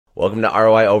Welcome to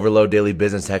ROI Overload Daily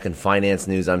Business Tech and Finance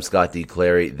News. I'm Scott D.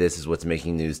 Clary. This is what's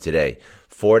making news today.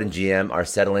 Ford and GM are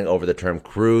settling over the term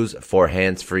cruise for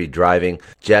hands-free driving.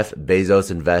 Jeff Bezos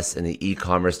invests in the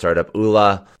e-commerce startup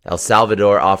Ula. El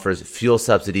Salvador offers fuel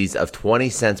subsidies of 20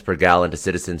 cents per gallon to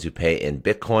citizens who pay in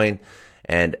Bitcoin.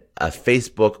 And a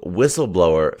Facebook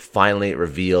whistleblower finally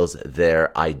reveals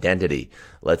their identity.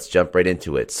 Let's jump right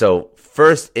into it. So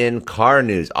first in car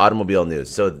news, automobile news.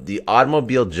 So the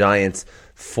automobile giants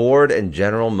Ford and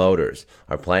General Motors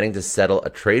are planning to settle a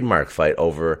trademark fight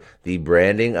over the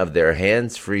branding of their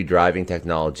hands-free driving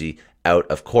technology out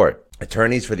of court.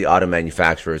 Attorneys for the auto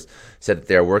manufacturers said that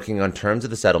they are working on terms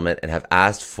of the settlement and have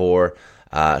asked for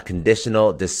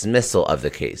conditional dismissal of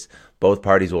the case. Both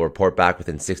parties will report back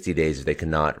within 60 days if they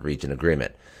cannot reach an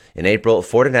agreement. In April,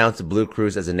 Ford announced Blue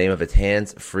Cruise as the name of its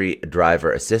hands-free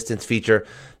driver assistance feature.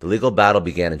 The legal battle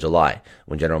began in July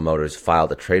when General Motors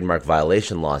filed a trademark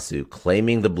violation lawsuit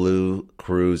claiming the Blue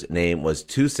Cruise name was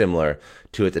too similar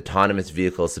to its autonomous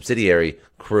vehicle subsidiary,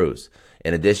 Cruise.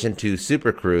 In addition to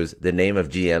Super Cruise, the name of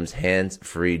GM's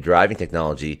hands-free driving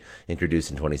technology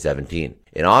introduced in 2017.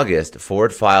 In August,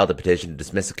 Ford filed a petition to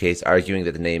dismiss the case, arguing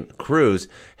that the name Cruise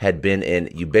had been in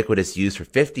ubiquitous use for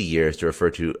 50 years to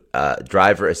refer to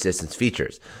driver assistance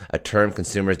features, a term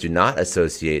consumers do not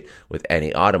associate with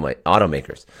any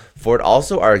automakers. Ford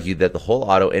also argued that the whole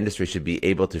auto industry should be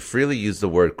able to freely use the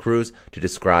word cruise to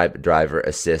describe driver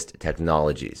assist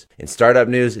technologies. In startup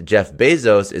news, Jeff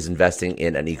Bezos is investing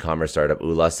in an e-commerce startup,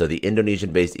 Ula. So the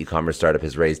Indonesian-based e-commerce startup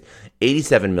has raised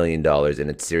 $87 million in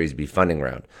its Series B funding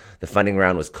round. The funding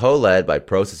round was co-led by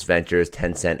Process Ventures,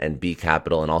 Tencent, and B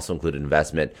Capital, and also included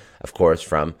investment, of course,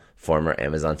 from former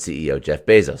Amazon CEO Jeff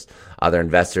Bezos. Other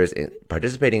investors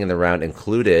participating in the round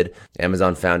included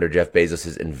Amazon founder Jeff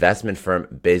Bezos' investment firm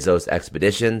Bezos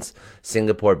Expeditions,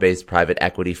 Singapore-based private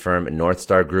equity firm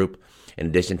Northstar Group, in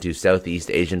addition to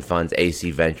Southeast Asian funds AC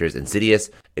Ventures and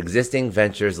Insidious, existing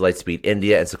ventures Lightspeed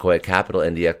India and Sequoia Capital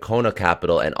India, Kona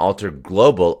Capital, and Alter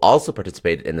Global also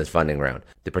participated in this funding round.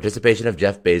 The participation of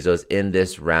Jeff Bezos in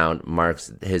this round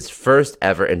marks his first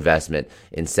ever investment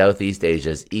in Southeast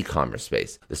Asia's e-commerce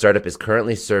space. The startup is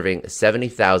currently serving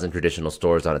 70,000 traditional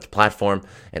stores on its platform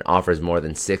and offers more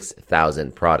than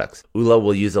 6,000 products. Ula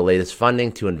will use the latest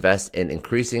funding to invest in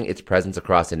increasing its presence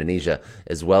across Indonesia,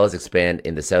 as well as expand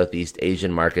in the Southeast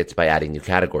Asian markets by adding new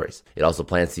categories. It also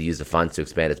plans to use the funds to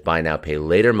expand its buy now, pay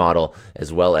later model,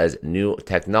 as well as new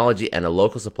technology and a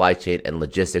local supply chain and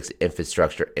logistics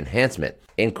infrastructure enhancement.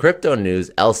 In crypto news,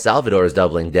 El Salvador is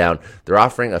doubling down. They're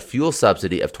offering a fuel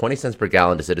subsidy of 20 cents per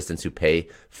gallon to citizens who pay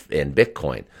in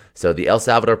Bitcoin. So the El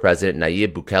Salvador president,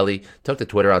 Nayib Bukele, took to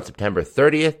Twitter on September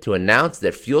 30th to announce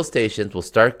that fuel stations will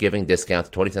start giving discounts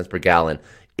 20 cents per gallon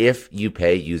if you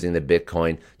pay using the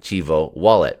Bitcoin Chivo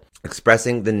wallet,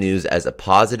 expressing the news as a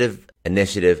positive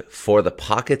initiative for the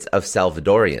pockets of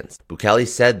Salvadorians. Bukele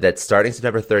said that starting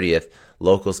September 30th,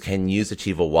 locals can use the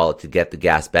Chivo wallet to get the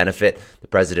gas benefit. The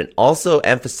president also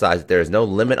emphasized that there is no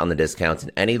limit on the discounts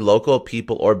and any local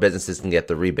people or businesses can get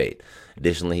the rebate.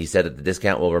 Additionally, he said that the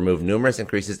discount will remove numerous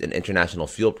increases in international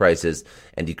fuel prices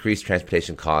and decrease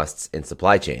transportation costs in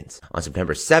supply chains. On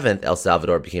September 7th, El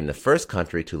Salvador became the first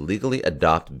country to legally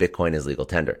adopt Bitcoin as legal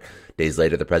tender. Days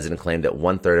later, the president claimed that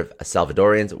 1/3 of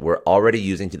Salvadorians were already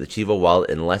using the Chivo wallet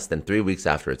in less than 3 weeks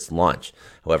after its launch.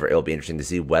 However, it will be interesting to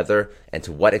see whether and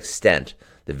to what extent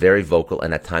the very vocal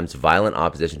and at times violent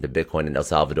opposition to Bitcoin in El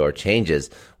Salvador changes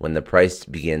when the price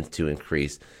begins to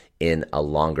increase in a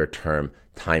longer-term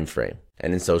time frame.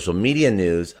 And in social media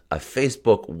news, a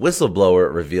Facebook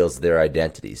whistleblower reveals their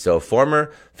identity. So a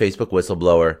former Facebook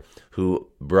whistleblower who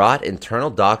brought internal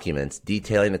documents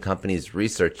detailing the company's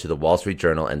research to the Wall Street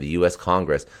Journal and the U.S.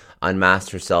 Congress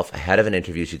unmasked herself ahead of an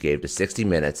interview she gave to 60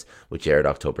 Minutes, which aired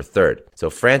October 3rd.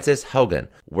 So Frances Haugen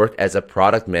worked as a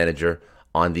product manager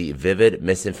on the Vivid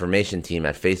Misinformation team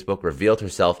at Facebook, revealed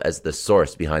herself as the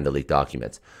source behind the leaked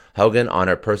documents. Haugen, on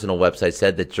her personal website,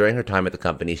 said that during her time at the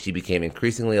company, she became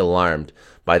increasingly alarmed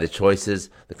by the choices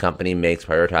the company makes,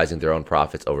 prioritizing their own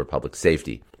profits over public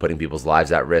safety, putting people's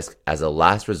lives at risk as a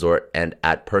last resort, and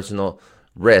at personal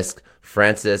risk.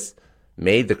 Frances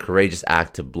made the courageous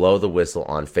act to blow the whistle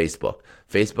on Facebook.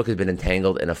 Facebook has been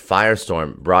entangled in a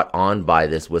firestorm brought on by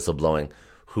this whistleblowing,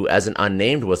 who, as an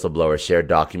unnamed whistleblower, shared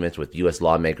documents with U.S.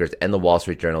 lawmakers and the Wall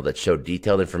Street Journal that showed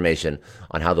detailed information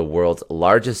on how the world's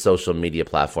largest social media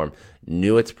platform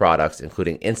knew its products,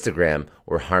 including Instagram,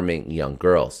 were harming young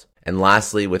girls. And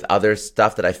lastly, with other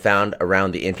stuff that I found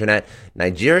around the internet,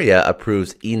 Nigeria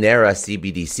approves INERA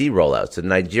CBDC rollout. So the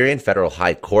Nigerian Federal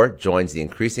High Court joins the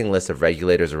increasing list of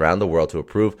regulators around the world to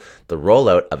approve the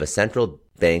rollout of a central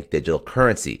bank digital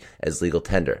currency as legal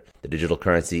tender. The digital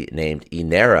currency named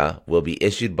Inera will be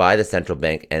issued by the central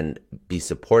bank and be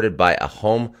supported by a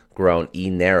homegrown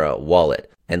Inera wallet.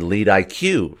 And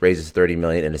LeadIQ raises $30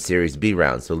 million in a Series B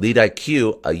round. So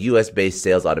LeadIQ, a US-based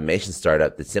sales automation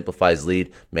startup that simplifies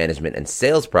lead management and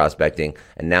sales prospecting,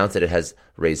 announced that it has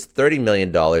raised $30 million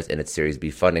in its Series B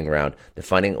funding round. The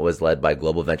funding was led by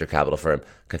global venture capital firm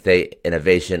Cathay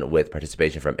Innovation with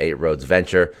participation from 8 Roads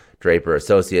Venture, Draper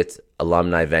Associates,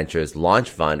 Alumni Ventures, Launch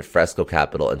Fund, Fresco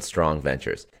Capital, and Strong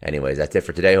Ventures. Anyways, that's it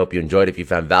for today. Hope you enjoyed. If you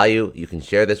found value, you can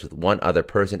share this with one other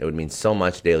person. It would mean so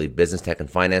much. Daily business, tech, and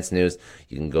finance news.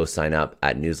 You can go sign up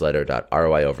at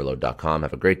newsletter.roioverload.com.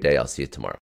 Have a great day. I'll see you tomorrow.